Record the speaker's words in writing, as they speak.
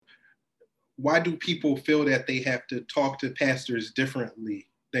why do people feel that they have to talk to pastors differently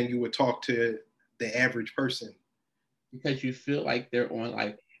than you would talk to the average person? Because you feel like they're on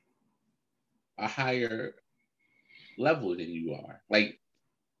like a higher level than you are. Like,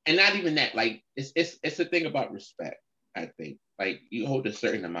 and not even that, like it's a thing about respect, I think. Like you hold a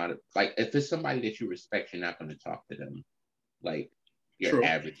certain amount of, like if it's somebody that you respect, you're not going to talk to them like your True.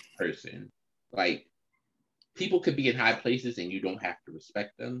 average person. Like people could be in high places and you don't have to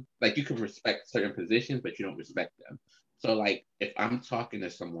respect them. Like you can respect certain positions, but you don't respect them. So like if I'm talking to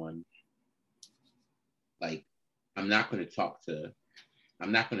someone, like I'm not going to talk to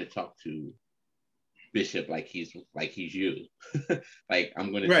Bishop like he's you. Like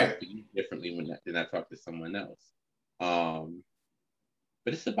I'm going to Right. talk to you differently than I talk to someone else.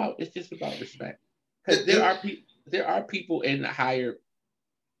 But it's just about respect, because there are people in higher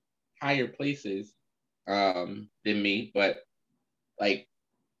places than me, but like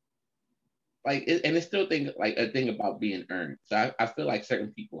and it's still a thing about being earned. So I feel like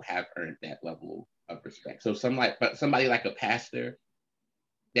certain people have earned that level of respect. So somebody like a pastor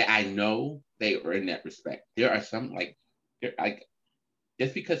that I know, they earn that respect. There are some like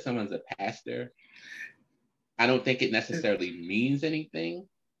just because someone's a pastor, I don't think it necessarily means anything,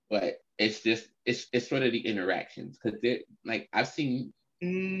 but it's just it's sort of the interactions, because they're like I've seen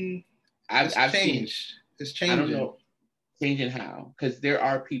I've seen it's changing. I don't know, changing how, because there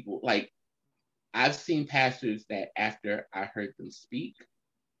are people like I've seen pastors that after I heard them speak,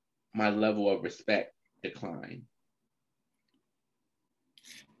 my level of respect declined.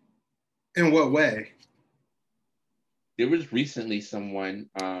 In what way? There was recently someone,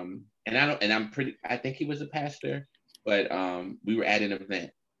 I think he was a pastor, but we were at an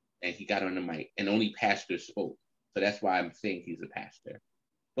event and he got on the mic and only pastors spoke. So that's why I'm saying he's a pastor.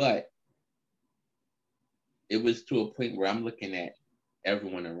 But it was to a point where I'm looking at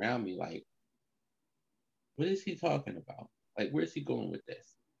everyone around me like, what is he talking about? Like, where's he going with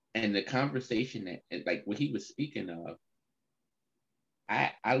this? And the conversation that, like, what he was speaking of,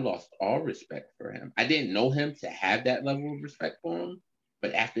 I lost all respect for him. I didn't know him to have that level of respect for him,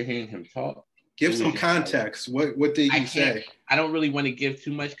 but after hearing him talk, give some context. Like, what did he say? I don't really want to give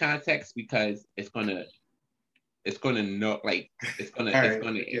too much context because it's gonna Yeah.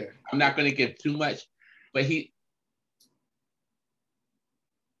 I'm not gonna give too much, but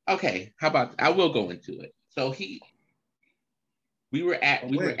how about I will go into it. So we were at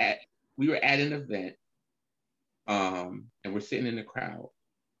an event, and we're sitting in the crowd,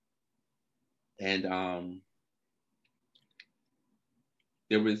 and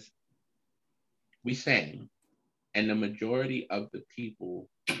we sang, and the majority of the people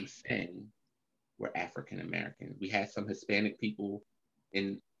who sang were African American. We had some Hispanic people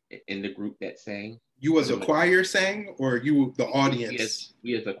in the group that sang. You as a choir sang, or you the audience?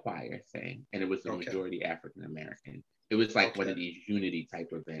 We as a choir sang, and it was the majority African American. It was like one of these unity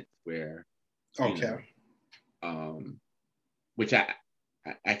type events where, which I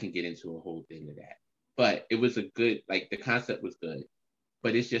can get into a whole thing of that. But it was a good, like the concept was good,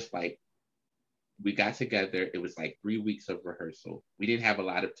 but it's just like we got together. It was like 3 weeks of rehearsal. We didn't have a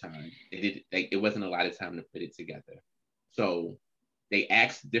lot of time. It wasn't a lot of time to put it together. So they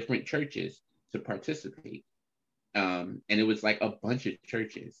asked different churches to participate. And it was like a bunch of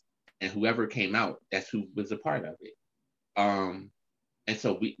churches, and whoever came out, that's who was a part of it. And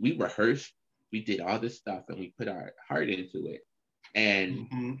so we rehearsed, we did all this stuff, and we put our heart into it.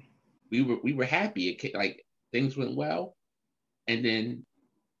 And we were happy. It, like, things went well. And then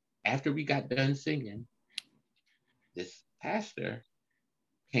after we got done singing, this pastor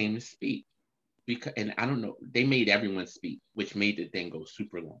came to speak, and I don't know, they made everyone speak, which made the thing go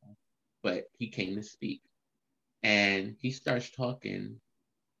super long. But he came to speak, and he starts talking,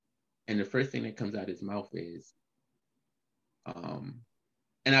 and the first thing that comes out of his mouth is,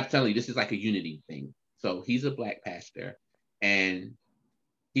 and I'm telling you, this is like a unity thing. So he's a Black pastor, and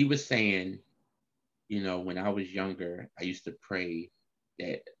he was saying, when I was younger, I used to pray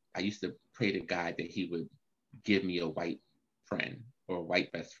to God that he would give me a white friend or a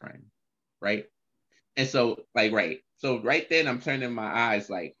white best friend, right? And so, right then I'm turning my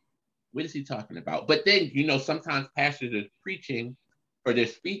eyes like, what is he talking about? But then, sometimes pastors are preaching or they're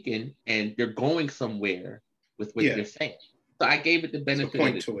speaking and they're going somewhere with what they're saying. So I gave it the benefit of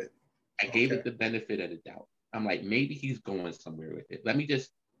the benefit of the doubt. I'm like, maybe he's going somewhere with it. Let me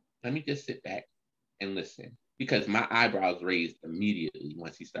just sit back and listen, because my eyebrows raised immediately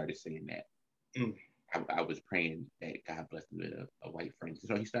once he started saying that. I was praying that God blessed me with a white friend.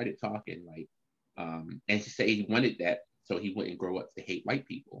 So he started talking and he said he wanted that so he wouldn't grow up to hate white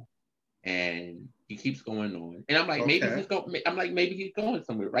people. and he keeps going on. And I'm like, maybe Okay. maybe he's going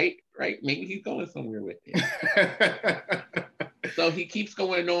somewhere, right? Right? Maybe he's going somewhere with it. So he keeps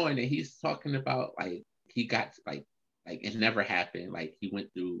going on, and he's talking about like he got like it never happened. Like he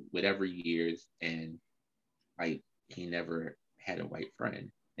went through whatever years, and like he never had a white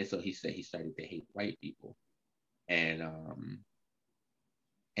friend. And so he said he started to hate white people. And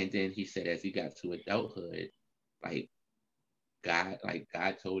and then he said as he got to adulthood, like God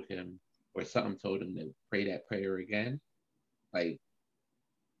told him, or something told him to pray that prayer again. Like,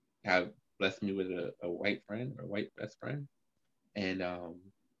 God blessed me with a white friend or a white best friend. And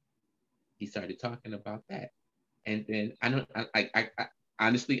he started talking about that. And then I know I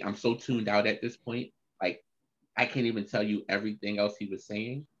honestly I'm so tuned out at this point. Like I can't even tell you everything else he was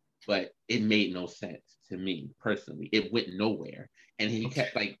saying, but it made no sense to me personally. It went nowhere. And he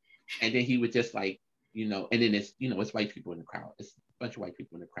kept like, and then he would just like, and then it's white people in the crowd. It's a bunch of white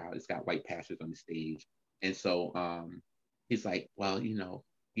people in the crowd. It's got white pastors on the stage. And so he's like, well,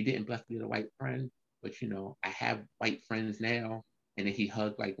 he didn't bless me with a white friend, but I have white friends now. And then he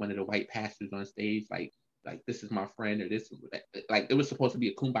hugged like one of the white pastors on stage, like this is my friend, or this, like it was supposed to be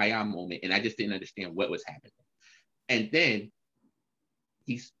a kumbaya moment, and I just didn't understand what was happening. And then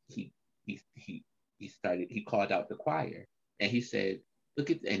he he he called out the choir, and he said, look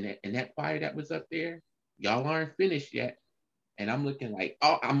at and that choir that was up there, y'all aren't finished yet. And I'm looking like,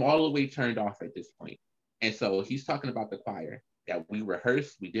 oh, I'm all the way turned off at this point. And so he's talking about the choir that we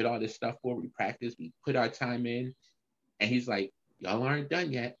rehearsed, we did all this stuff for, we practiced, we put our time in. And he's like, y'all aren't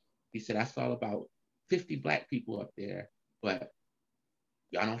done yet. He said, I saw about 50 Black people up there, but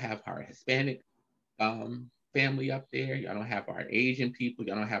y'all don't have our Hispanic family up there. Y'all don't have our Asian people.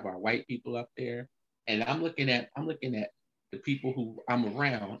 Y'all don't have our white people up there. And I'm looking at the people who I'm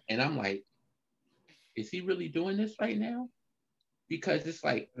around, and I'm like, is he really doing this right now? Because it's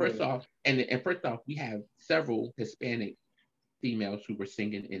like, first off, and first off, we have several Hispanic females who were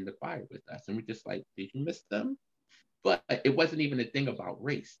singing in the choir with us, and we're just like, did you miss them? But it wasn't even a thing about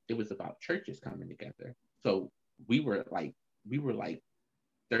race. It was about churches coming together. So we were like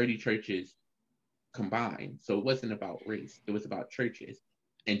 30 churches combined. So it wasn't about race. It was about churches.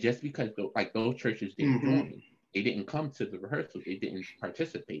 And just because those churches didn't join, they didn't come to the rehearsal, they didn't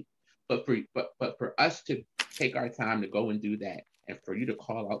participate. But for us to take our time to go and do that, and for you to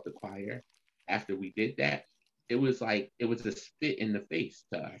call out the choir after we did that, it was a spit in the face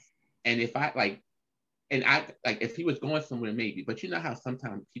to us. And if I if he was going somewhere, maybe, but you know how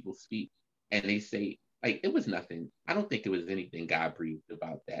sometimes people speak and they say, like, it was nothing. I don't think it was anything God breathed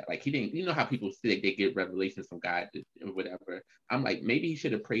about that. Like, he didn't, how people say they get revelations from God or whatever. I'm like, maybe he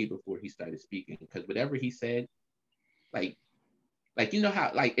should have prayed before he started speaking, because whatever he said, like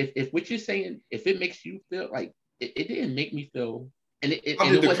how, like, if what you're saying, if it makes you feel like, it didn't make me feel, how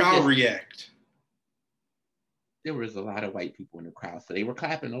did the crowd react? There was a lot of white people in the crowd, so they were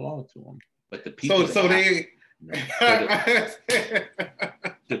clapping along to him. But the people, the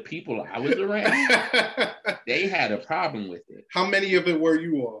people I was around, they had a problem with it. How many of it were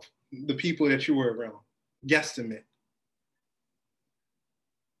you of? The people that you were around? Guesstimate.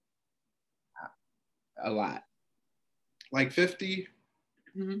 A lot. Like 50?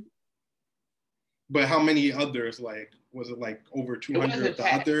 But how many others? Like, was it like over 200 of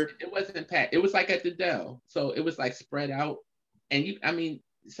the other? It wasn't packed. It was like at the Dell. So it was like spread out. And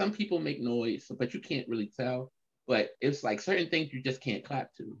some people make noise, but you can't really tell. But it's like certain things you just can't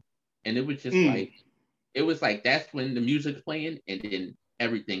clap to. And it was just it was like, that's when the music's playing and then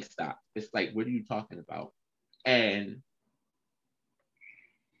everything stopped. It's like, what are you talking about? And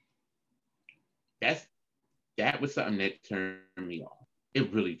that was something that turned me off.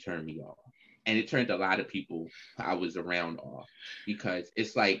 It really turned me off. And it turned a lot of people I was around off, because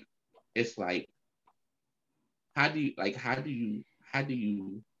it's like, how do you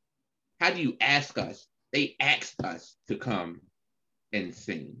ask us? They asked us to come and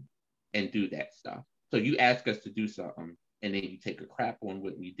sing and do that stuff. So you ask us to do something, and then you take a crap on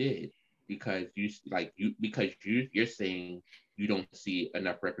what we did, because you're saying you don't see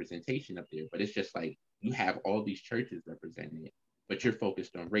enough representation up there. But it's just like, you have all these churches represented, but you're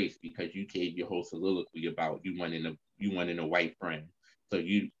focused on race because you gave your whole soliloquy about you wanting a white friend. So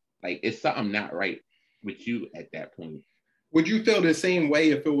it's something not right with you at that point. Would you feel the same way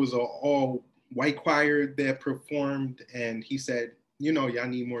if it was an all white choir that performed and he said, y'all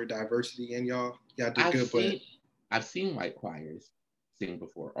need more diversity in y'all did good? I've seen white choirs sing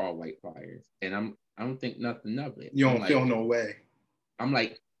before, all white choirs, and I don't think nothing of it. You don't feel no way. I'm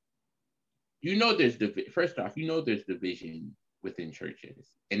like, first off, there's division within churches,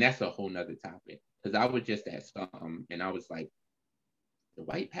 and that's a whole nother topic. Because I was just at some, and I was like, the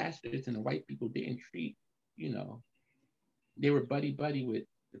white pastors and the white people didn't treat, you know, they were buddy buddy with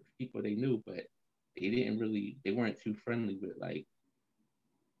the people they knew, but they weren't too friendly with like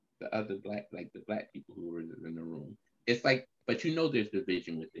the other the black people who were in the room. It's like, but you know, there's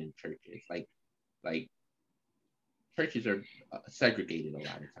division within churches. Like churches are segregated a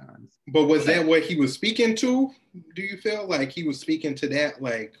lot of times. But was that what he was speaking to? Do you feel like he was speaking to that,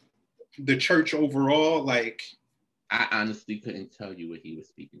 like the church overall? Like, I honestly couldn't tell you what he was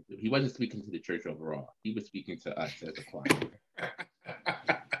speaking to. He wasn't speaking to the church overall. He was speaking to us as a choir.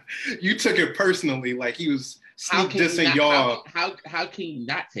 You took it personally, like he was dissing y'all. How can you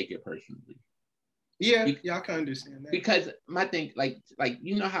not take it personally? Yeah, y'all can understand that. Because my thing, like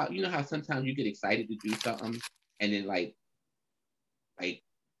you know how sometimes you get excited to do something, and then like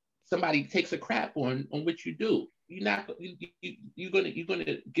somebody takes a crap on what you do. You're gonna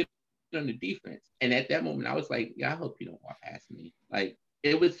get on the defense. And at that moment, I was like, yeah, I hope you don't walk past me. Like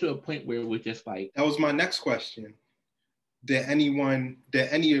it was to a point where it was just like. That was my next question. Did any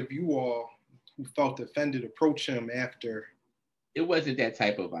of you all who felt offended approach him after? It wasn't that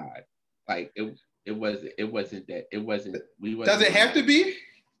type of vibe. Like it wasn't that. It wasn't. We wasn't. Does it have to be?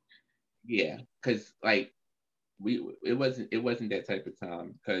 Yeah, because like it wasn't that type of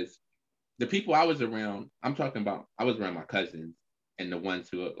time. Because the people I was around, I'm talking about, I was around my cousins and the ones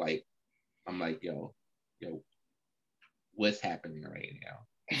who like, I'm like, yo, what's happening right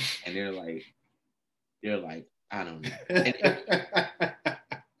now? And they're like, I don't know. And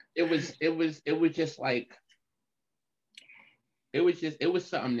it was just like, it was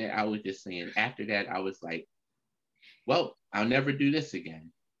something that I was just saying. After that, I was like, well, I'll never do this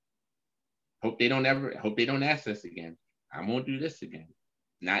again. Hope they don't ask us again. I won't do this again.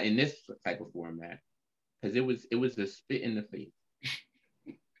 Not in this type of format. Because it was a spit in the face.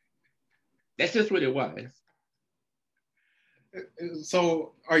 That's just what it was.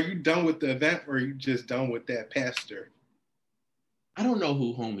 So are you done with the event, or are you just done with that pastor? I don't know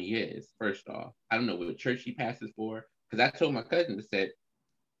who homie is, first off. I don't know what church he passes for. Because I told my cousin, I said,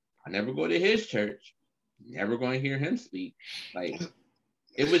 I never go to his church. Never going to hear him speak. Like,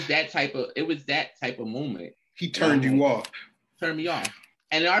 it was that type of moment. He turned you off. Turned me off.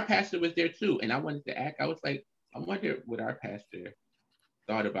 And our pastor was there too. And I wanted to act. I was like, I wonder what our pastor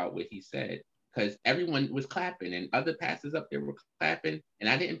thought about what he said. Because everyone was clapping and other pastors up there were clapping. And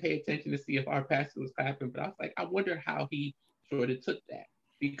I didn't pay attention to see if our pastor was clapping. But I was like, I wonder how he sort of took that.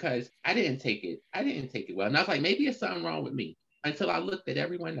 Because I didn't take it well. And I was like, maybe there's something wrong with me. Until I looked at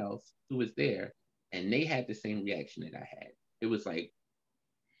everyone else who was there and they had the same reaction that I had. It was like,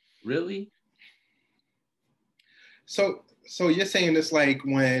 really? So you're saying it's like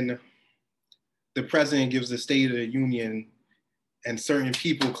when the president gives the State of the Union and certain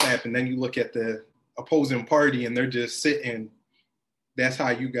people clap, and then you look at the opposing party and they're just sitting. That's how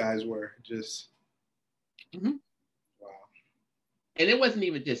you guys were, just. Mm-hmm. Wow. And it wasn't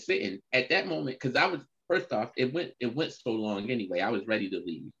even just sitting at that moment, because I was, first off, it went so long anyway. I was ready to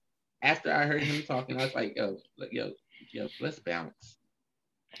leave. After I heard him talking, I was like, yo, let's bounce.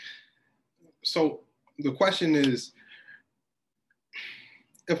 So the question is,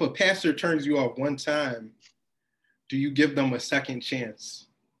 if a pastor turns you off one time, do you give them a second chance?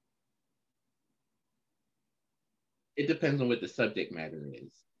 It depends on what the subject matter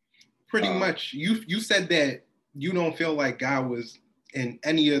is. Pretty much. You said that you don't feel like God was in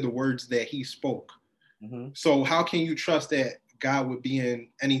any of the words that he spoke. Mm-hmm. So how can you trust that God would be in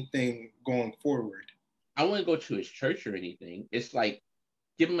anything going forward? I wouldn't go to his church or anything. It's like,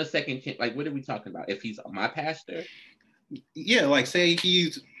 give him a second chance. Like, what are we talking about? If he's my pastor? Yeah, like say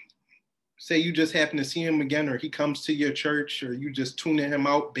you just happen to see him again, or he comes to your church, or you just tuning him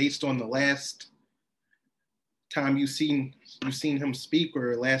out based on the last time you seen him speak,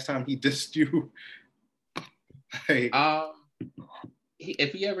 or last time he dissed you. Like,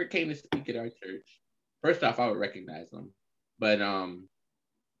 if he ever came to speak at our church, first off, I would recognize him, but and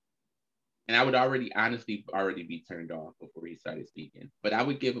I would honestly be turned off before he started speaking. But I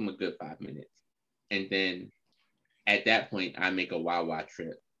would give him a good 5 minutes, and then at that point, I make a Wawa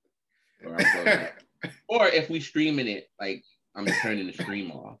trip. Or if we streaming it, like I'm turning the stream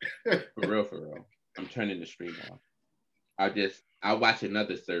off. For real. I'm turning the stream off. I'll watch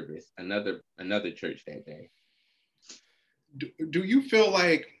another service, another church that day. Do you feel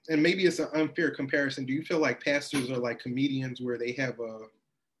like, and maybe it's an unfair comparison, do you feel like pastors are like comedians where they have a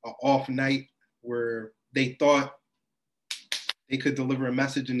off night where they thought they could deliver a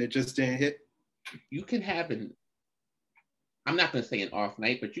message and it just didn't hit? You can have I'm not going to say an off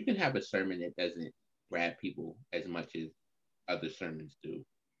night, but you can have a sermon that doesn't grab people as much as other sermons do.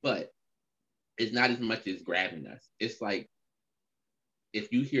 But it's not as much as grabbing us. It's like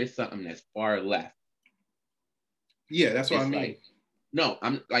if you hear something that's far left, yeah, that's what I it's mean. like, no,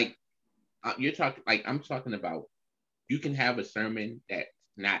 I'm like, you're talking like I'm talking about. You can have a sermon that's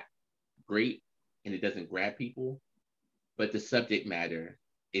not great and it doesn't grab people, but the subject matter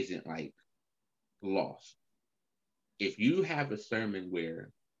isn't like lost. If you have a sermon where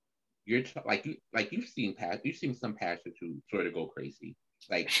you've seen some pastors who sort of go crazy,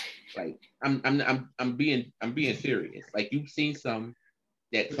 like I'm being serious. Like you've seen some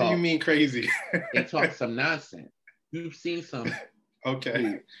that What do you talk mean crazy? they talk some nonsense. You've seen some Okay.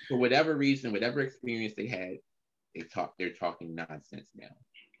 who, for whatever reason, whatever experience they had, they're talking nonsense now,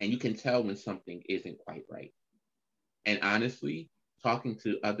 and you can tell when something isn't quite right. And honestly, talking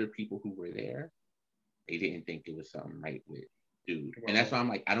to other people who were there, they didn't think it was something right with dude. And that's why I'm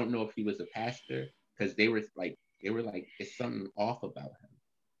like, I don't know if he was a pastor, because they were like, it's something off about him.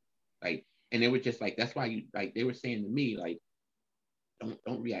 Like, and they were just like, that's why you like they were saying to me, like,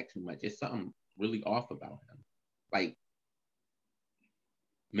 don't react too much. It's something really off about him. Like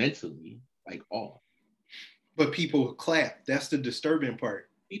mentally, like off. But people clap. That's the disturbing part.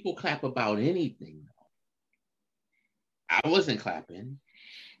 People clap about anything. I wasn't clapping.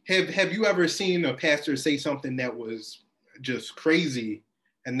 Have you ever seen a pastor say something that was just crazy,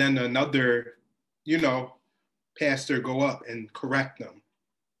 and then another, pastor go up and correct them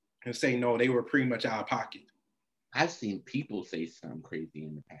and say no, they were pretty much out of pocket? I've seen people say something crazy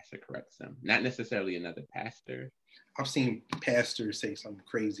and the pastor corrects them. Not necessarily another pastor. I've seen pastors say something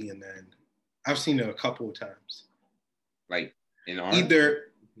crazy, and then I've seen it a couple of times. Like in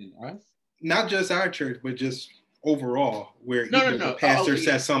us? Not just our church, but just overall, where the pastor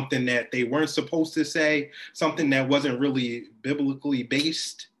says something that they weren't supposed to say, something that wasn't really biblically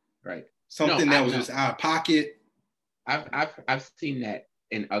based, right? Something that was just out of pocket. I've seen that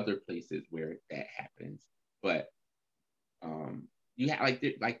in other places where that happens, but you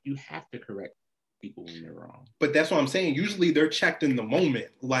have to correct people when they're wrong. But that's what I'm saying. Usually they're checked in the moment,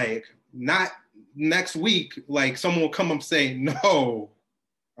 like not next week. Like someone will come up and say, "No,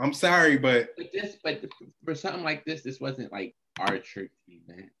 I'm sorry, but for something like this wasn't like our church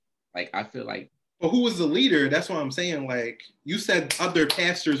event. Like I feel like." But who was the leader? That's what I'm saying. Like you said, other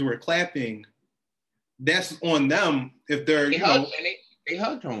pastors were clapping. That's on them if they're they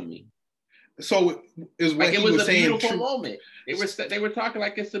hugged on me. So is what like he was saying. Beautiful moment. They were talking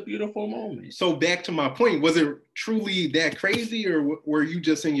like it's a beautiful moment. So back to my point, was it truly that crazy, or were you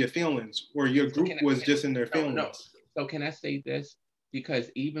just in your feelings, or your group was just in their feelings? No. So can I say this? Because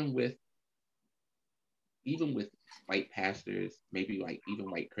even with white pastors, maybe like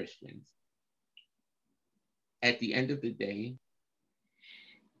even white Christians, at the end of the day,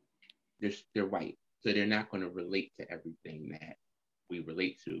 they're white, so they're not going to relate to everything that we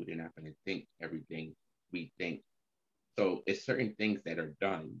relate to. They're not going to think everything we think. So it's certain things that are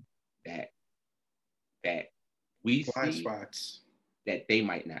done that we blind see spots that they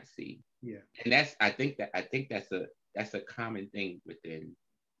might not see. Yeah, and I think that's a common thing within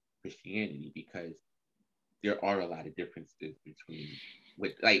Christianity, because there are a lot of differences between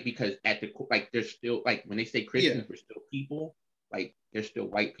because at the there's still when they say Christians, we're still people. Like there's still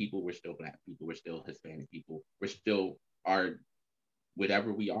white people, we're still black people, we're still Hispanic people, we're still are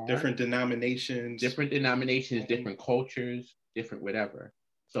whatever we are. Different denominations, different cultures, different whatever.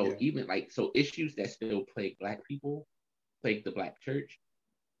 So even issues that still plague black people, plague the black church.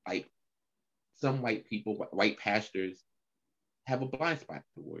 Like some white people, white pastors have a blind spot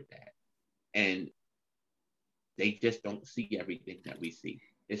toward that. And they just don't see everything that we see.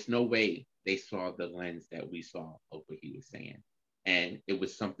 There's no way they saw the lens that we saw of what he was saying. And it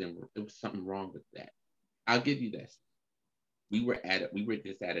was something wrong with that. I'll give you this. We were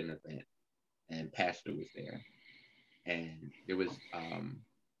just at an event, and pastor was there. And there was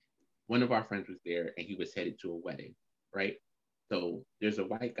one of our friends was there, and he was headed to a wedding, right? So there's a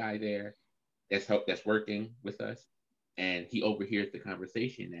white guy there that's working with us, and he overhears the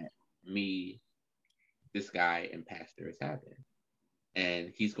conversation that me, this guy, and pastor is having.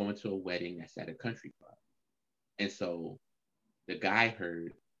 And he's going to a wedding that's at a country club. And so the guy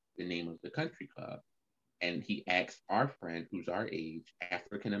heard the name of the country club, and he asked our friend, who's our age,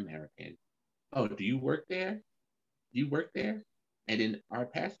 African American, "Oh, do you work there? Do you work there?" And then our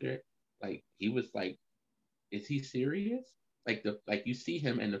pastor, he was like, "Is he serious?" Like you see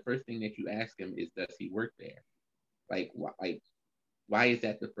him, and the first thing that you ask him is, "Does he work there?" Why is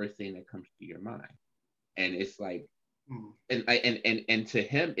that the first thing that comes to your mind? And it's like, and to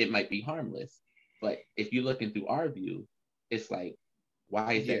him it might be harmless, but if you're looking through our view, it's like,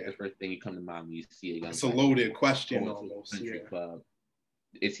 why is that the first thing you come to mind when you see a young? It's a loaded question almost. Country club.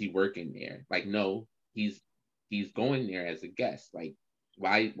 Is he working there? Like, no, he's going there as a guest. Like,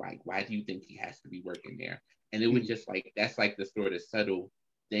 why do you think he has to be working there? And it was just like, that's like the sort of subtle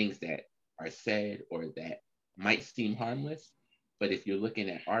things that are said or that might seem harmless, but if you're looking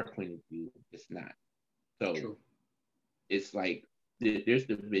at our point of view, it's not. So True. It's like there's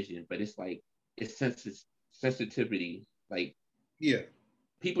division, but it's like it's sensitivity. Like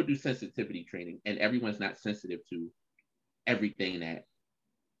people do sensitivity training, and everyone's not sensitive to everything that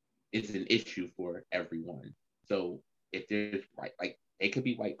is an issue for everyone. So if there's like they could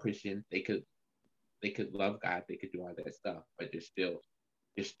be white Christian, they could love God, they could do all that stuff, but there still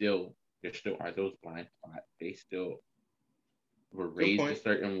are those blind spots. They still were raised a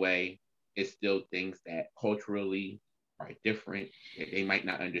certain way. It's still things that culturally are different that they might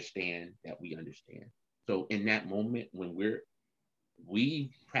not understand that we understand. So in that moment when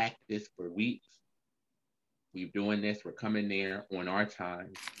we practice for weeks, we're doing this, we're coming there on our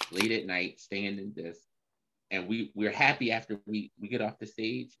time, late at night, staying in this, and we're happy after we get off the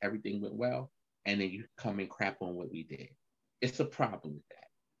stage, everything went well, and then you come and crap on what we did. It's a problem with that.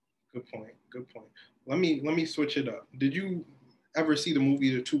 Good point. Let me switch it up. Did you ever see the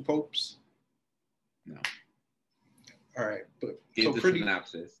movie The Two Popes? No. All right, but give the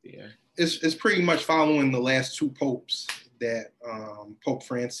synopsis. Yeah, it's pretty much following the last two popes, that Pope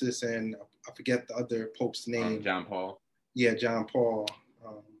Francis and I forget the other pope's name. John Paul. Yeah, John Paul.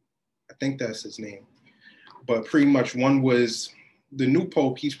 I think that's his name. But pretty much one was the new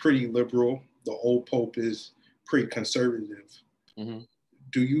pope. He's pretty liberal. The old pope is pretty conservative. Mm-hmm.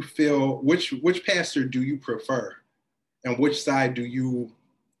 Do you feel which pastor do you prefer, and which side do you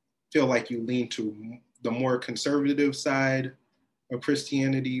feel like you lean to? The more conservative side of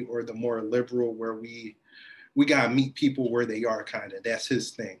Christianity, or the more liberal, where we gotta meet people where they are, kind of? That's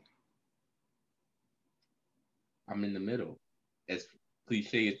his thing. I'm in the middle. As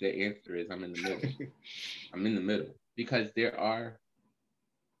cliche as the answer is, I'm in the middle. I'm in the middle because there are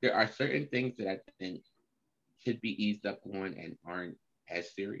certain things that I think should be eased up on and aren't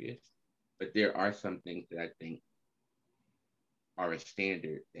as serious, but there are some things that I think are a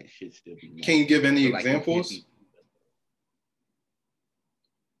standard that should still be met. Can you give any examples?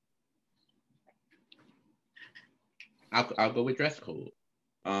 I'll go with dress code.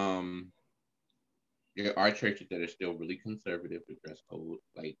 There are churches that are still really conservative with dress code.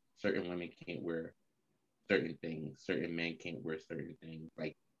 Like certain women can't wear certain things, certain men can't wear certain things.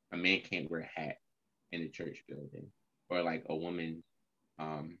 Like a man can't wear a hat in a church building, or like a woman.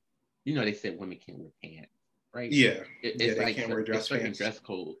 They said women can't wear pants, right? Yeah, it's they like can't wear dress certain pants. Dress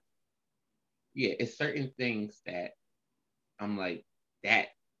code. Yeah, it's certain things that I'm like, that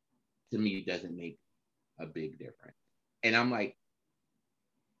to me doesn't make a big difference. And I'm like,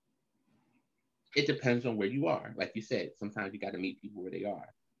 it depends on where you are. Like you said, sometimes you got to meet people where they are.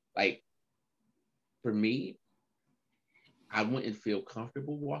 Like for me, I wouldn't feel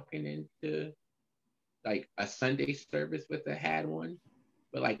comfortable walking into like a Sunday service with a hat on.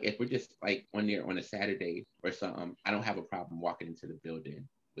 But like if we're just like on there on a Saturday or something, I don't have a problem walking into the building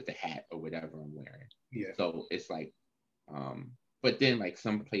with a hat or whatever I'm wearing. Yeah. So it's like, but then like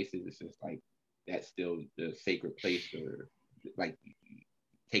some places it's just like that's still the sacred place, or like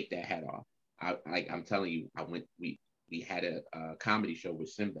take that hat off. I'm telling you, we had a comedy show with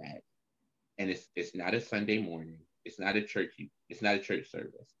Sinbad, and it's not a Sunday morning. It's not a church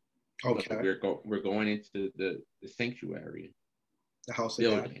service. Okay. But we're going into the sanctuary. The house of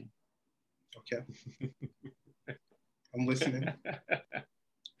building. God. Okay. I'm listening.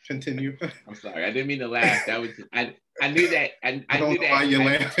 Continue. I'm sorry. I didn't mean to laugh. That was I knew that. I don't knew know that. Why you're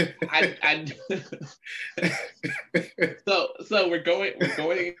laughing? So we're going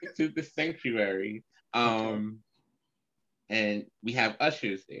into the sanctuary, and we have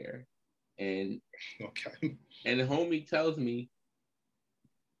ushers there, and and the homie tells me,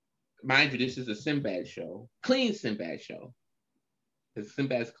 mind you, this is a Sinbad show, clean Sinbad show, because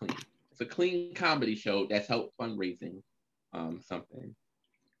Sinbad's clean. It's a clean comedy show that's helped fundraising, something.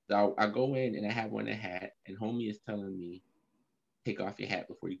 So I go in and I have on a hat, and homie is telling me, take off your hat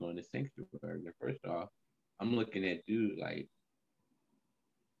before you go in the sanctuary. And first off, I'm looking at dude like,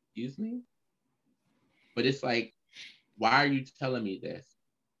 excuse me? But it's like, why are you telling me this?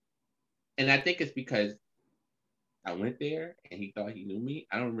 And I think it's because I went there and he thought he knew me.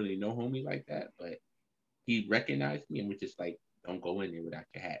 I don't really know homie like that, but he recognized me and was just like, don't go in there without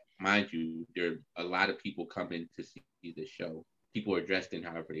your hat. Mind you, there are a lot of people coming to see the show. People are dressed in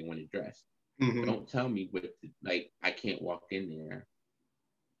however they want to dress. Mm-hmm. Don't tell me I can't walk in there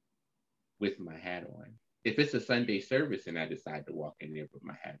with my hat on. If it's a Sunday service and I decide to walk in there with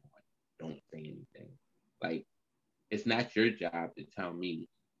my hat on, don't say anything. Like, it's not your job to tell me,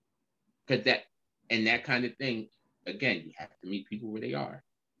 because that kind of thing, again, you have to meet people where they are.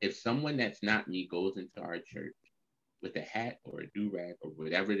 If someone that's not me goes into our church with a hat or a do-rag or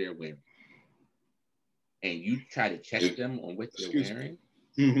whatever they're wearing, and you try to check them on what they're wearing,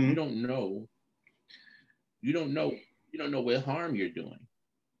 you don't know. You don't know what harm you're doing,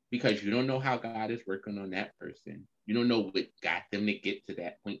 because you don't know how God is working on that person. You don't know what got them to get to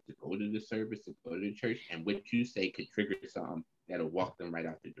that point to go to the service, to go to the church, and what you say could trigger something that'll walk them right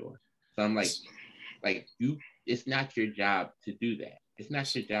out the door. So I'm like you, it's not your job to do that. It's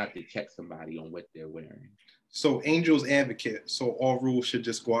not your job to check somebody on what they're wearing. So Angel's advocate, so all rules should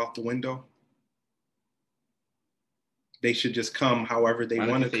just go out the window? They should just come however they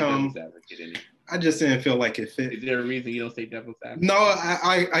want to come? I just didn't feel like it fit. Is there a reason you don't say devil's advocate? No,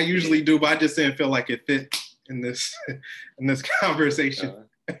 I usually do, but I just didn't feel like it fit in this conversation.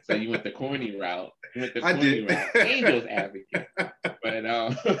 So you went the corny route. Route. Angel's advocate. But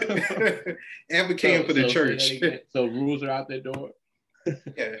advocating for the church. So rules are out the door?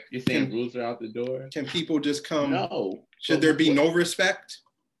 Yeah. You're saying rules are out the door? Can people just come? No. Should there be no respect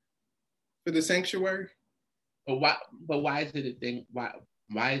for the sanctuary? But why is it a thing? Why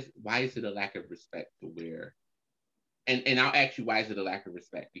is it a lack of respect to where? And I'll ask you, why is it a lack of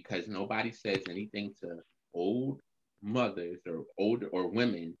respect? Because nobody says anything to old mothers or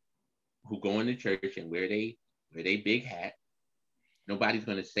women who go into church and wear they big hat. Nobody's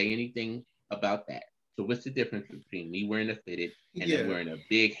going to say anything about that. So what's the difference between me wearing a fitted and then wearing a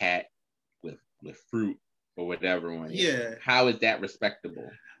big hat with fruit or whatever on it? Yeah. How is that respectable?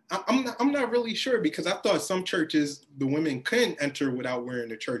 I'm not really sure, because I thought some churches the women couldn't enter without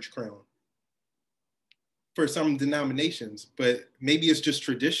wearing a church crown for some denominations, but maybe it's just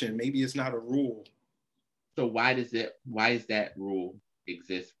tradition. Maybe it's not a rule. So why does that rule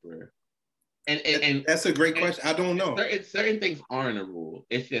exist for? And that's a great question. I don't know. Certain things aren't a rule.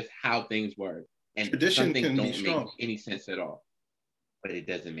 It's just how things work. And tradition some things can don't be strong. make any sense at all. But it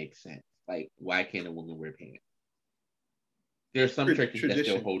doesn't make sense. Like, why can't a woman wear pants? There are some churches that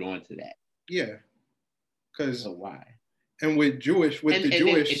still hold on to that. Yeah. So why? And with the Jewish,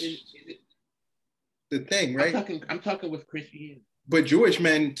 the thing, right? I'm talking with Christianity. But Jewish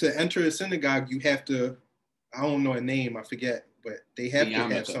men, to enter a synagogue, you have to, I don't know a name, I forget, but they have to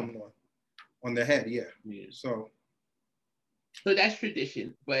have something on their head, yeah. So that's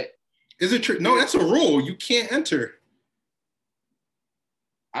tradition, but is it true? No, that's a rule. You can't enter.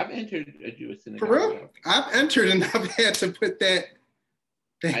 I've entered a Jewish synagogue. For real? I've entered and I've had to put that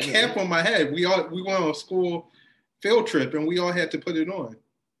cap on my head. We went on a school field trip and we all had to put it on.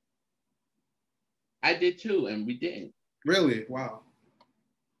 I did too, and we didn't. Really? Wow.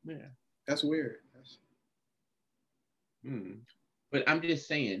 Yeah. That's weird. But I'm just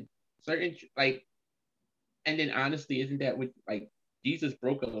saying, certain, like, and then honestly, isn't that what, like, Jesus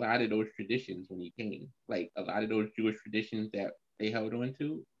broke a lot of those traditions when he came? Like, a lot of those Jewish traditions that they held on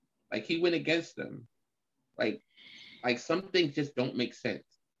to, like, he went against them. Like some things just don't make sense.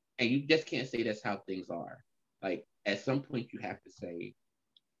 And you just can't say that's how things are. Like, at some point you have to say,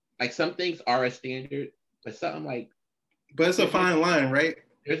 like, some things are a standard, but something like... But it's a fine line, right?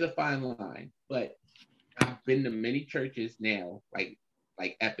 There's a fine line. But I've been to many churches now, like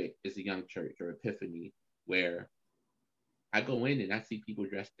Epic is a young church, or Epiphany, where I go in and I see people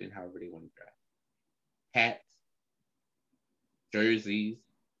dressed in however they want to dress. Hats, jerseys,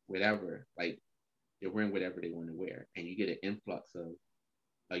 whatever. Like, they're wearing whatever they want to wear. And you get an influx of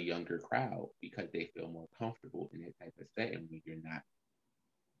a younger crowd because they feel more comfortable in that type of setting when you're not.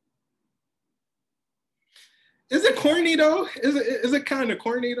 Is it corny though? Is it kind of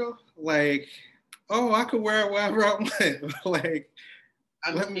corny though? Like, oh, I could wear it wherever I want. Like,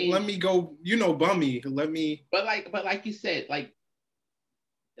 let me go, bummy. Let me. But like you said, like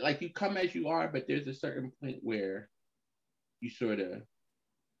you come as you are, but there's a certain point where you sort of,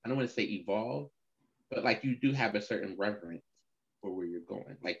 I don't want to say evolve, but like you do have a certain reverence for where you're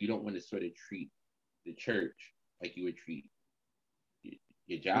going. Like, you don't want to sort of treat the church like you would treat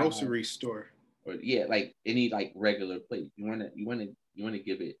your job, grocery store, or like any like regular place. You want to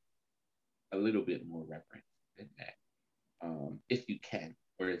give it a little bit more reverence than that, if you can,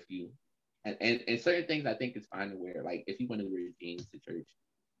 or if you, and certain things I think is fine to wear. Like, if you want to wear jeans to church,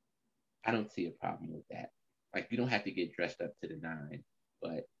 I don't see a problem with that. Like, you don't have to get dressed up to the nine,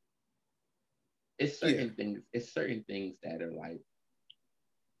 but it's certain things. It's certain things that are like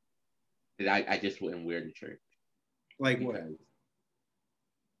that I just wouldn't wear to church. Like what?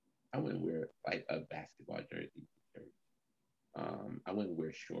 I wouldn't wear like a basketball jersey to church. I wouldn't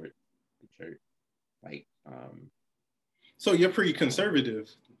wear shorts to church. Like, so you're pretty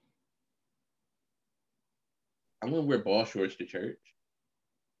conservative. I wouldn't wear ball shorts to church.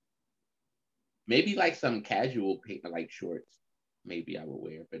 Maybe like some casual paper, like shorts. Maybe I would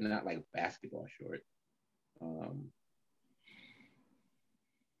wear, but not like basketball shorts.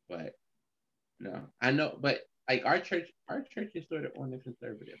 But no, I know, but like our church is sort of on the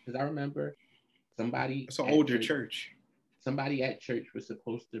conservative because I remember It's an older church. Somebody at church was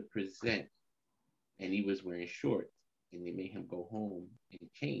supposed to present, and he was wearing shorts, and they made him go home and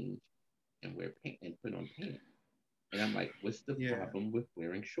change and wear pants and put on pants. And I'm like, what's the problem with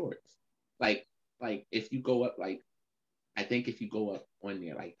wearing shorts? Like if you go up, like I think if you go up on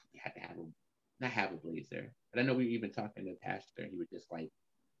there, like you have to have not have a blazer. But I know we were even talking to the pastor, and he was just like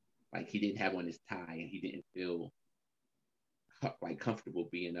he didn't have on his tie, and he didn't feel like comfortable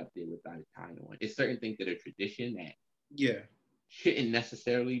being up there without a tie on. It's certain things that are tradition that shouldn't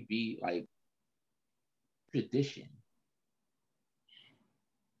necessarily be like tradition.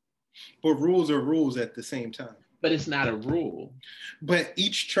 But rules are rules at the same time. But it's not a rule. But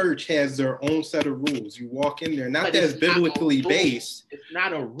each church has their own set of rules. You walk in there, not that it's biblically based. It's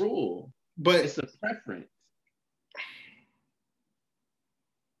not a rule, but it's a preference.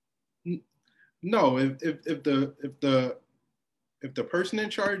 No, if the person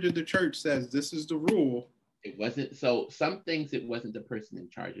in charge of the church says this is the rule, it wasn't. So some things it wasn't the person in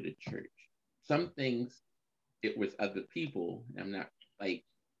charge of the church. Some things it was other people. I'm not like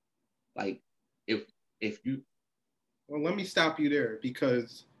if you. Well, let me stop you there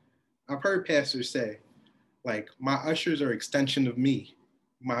because I've heard pastors say, like, my ushers are extension of me.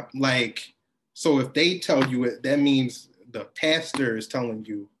 So if they tell you it, that means the pastor is telling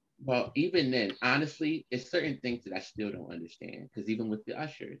you. Well, even then, honestly, it's certain things that I still don't understand. Because even with the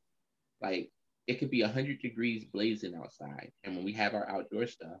ushers, like it could be 100 degrees blazing outside, and when we have our outdoor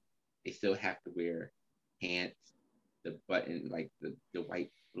stuff, they still have to wear pants, the button, like the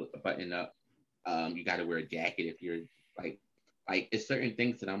white button up. You got to wear a jacket if you're like it's certain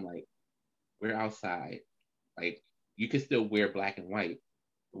things that I'm like, we're outside. Like you can still wear black and white,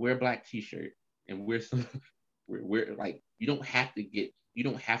 wear a black t-shirt, and wear some. we're like you don't have to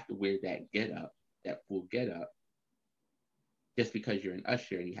wear that full get up, just because you're an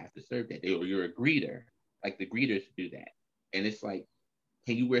usher and you have to serve that, or you're a greeter. Like the greeters do that, and it's like,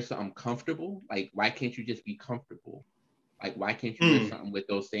 can you wear something comfortable? Like why can't you just be comfortable? Like why can't you wear something with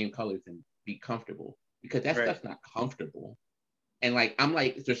those same colors and be comfortable? Because that stuff's not comfortable. And like I'm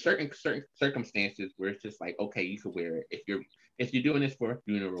like, there's certain circumstances where it's just like, okay, you could wear it if you're doing this for a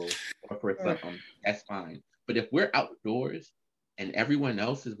funeral or for something, that's fine. But if we're outdoors and everyone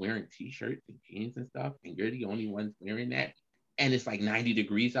else is wearing t-shirts and jeans and stuff, and you're the only ones wearing that, and it's like 90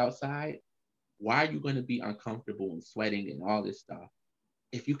 degrees outside, why are you going to be uncomfortable and sweating and all this stuff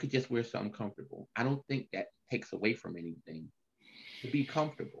if you could just wear something comfortable? I don't think that takes away from anything to be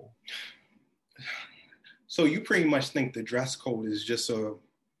comfortable. So you pretty much think the dress code is just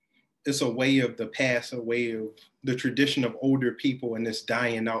it's a way of the past, a way of the tradition of older people, and it's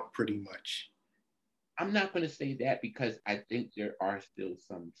dying out pretty much. I'm not going to say that because I think there are still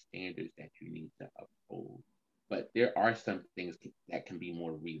some standards that you need to uphold, but there are some things that can be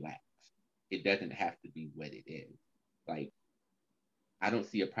more relaxed. It doesn't have to be what it is. Like, I don't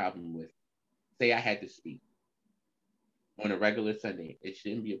see a problem with, say I had to speak on a regular Sunday, it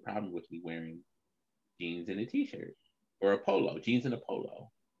shouldn't be a problem with me wearing jeans and a t-shirt or a polo, jeans and a polo.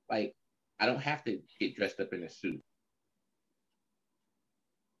 Like, I don't have to get dressed up in a suit.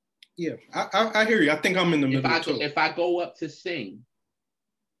 Yeah, I hear you. I think I'm in the middle too. If I go up to sing,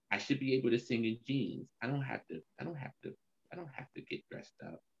 I should be able to sing in jeans. I don't have to get dressed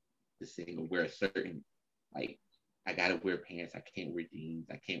up to sing or wear a certain, like, I gotta wear pants. I can't wear jeans.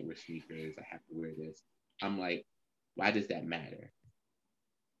 I can't wear sneakers. I have to wear this. I'm like, why does that matter?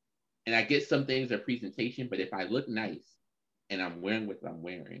 And I get some things are presentation, but if I look nice and I'm wearing what I'm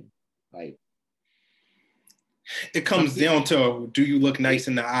wearing, like, it comes down to, do you look nice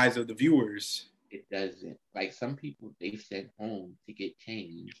in the eyes of the viewers? It doesn't. Like some people, they sent home to get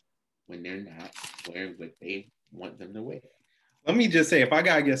changed when they're not wearing what they want them to wear. Let me just say, if I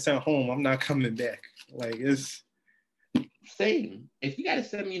gotta get sent home, I'm not coming back. Like, it's same. If you gotta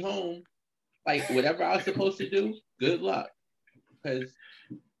send me home, like whatever I was supposed to do, good luck, because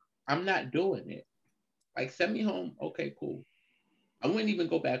I'm not doing it. Like, send me home. Okay, cool. I wouldn't even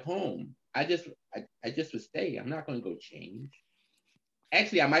go back home. I just would stay. I'm not going to go change.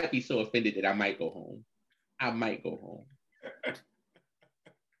 Actually, I might be so offended that I might go home.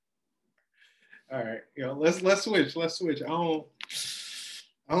 All right, let's switch. I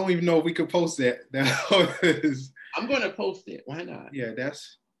don't even know if we could post that. I'm going to post it. Why not? Yeah,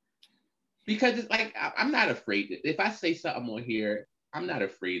 that's because it's like I'm not afraid. If I say something on here, I'm not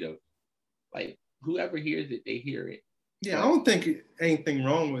afraid of, whoever hears it, they hear it. Yeah, but I don't think anything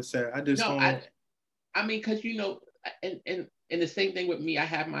wrong with that. I just don't. I mean, because you know, and the same thing with me. I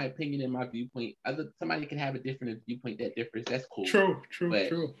have my opinion and my viewpoint. Somebody can have a different viewpoint that differs. That's cool. True.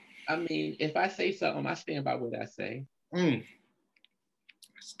 But, I mean, if I say something, I stand by what I say.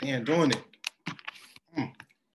 Stand on it.